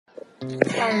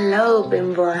Hello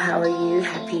Bimbo, how are you?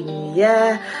 Happy New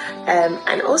Year.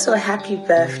 And also a happy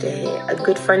birthday. A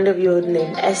good friend of yours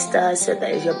named Esther said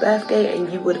that it's your birthday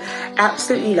and you would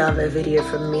absolutely love a video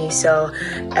from me. So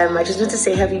I just want to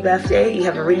say happy birthday. You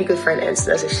have a really good friend,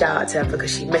 Esther, so shout out to her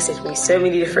because she messaged me so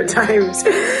many different times.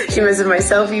 She messaged my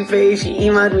selfie page, she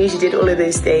emailed me, she did all of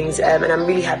those things. And I'm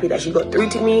really happy that she got through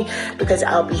to me because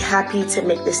I'll be happy to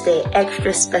make this day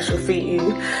extra special for you.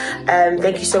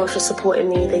 Thank you so much for supporting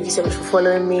me. Thank you so much for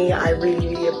following me. I really,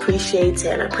 really appreciate it.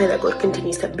 And I pray that God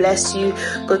continues to bless you,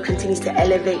 God continues to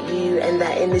elevate you, and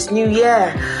that in this new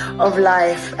year of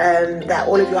life, that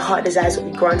all of your heart desires will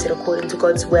be granted according to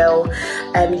God's will.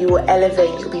 You will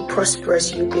elevate, you'll be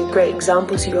prosperous, you'll be a great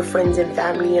example to your friends and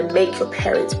family, and make your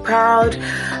parents proud,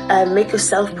 make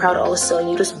yourself proud also, and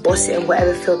you just boss it in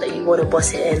whatever field that you want to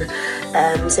boss it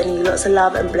in. Sending you lots of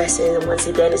love and blessings, and once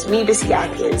again, it's me, Bissy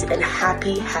Atkins, and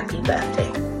happy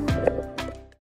birthday.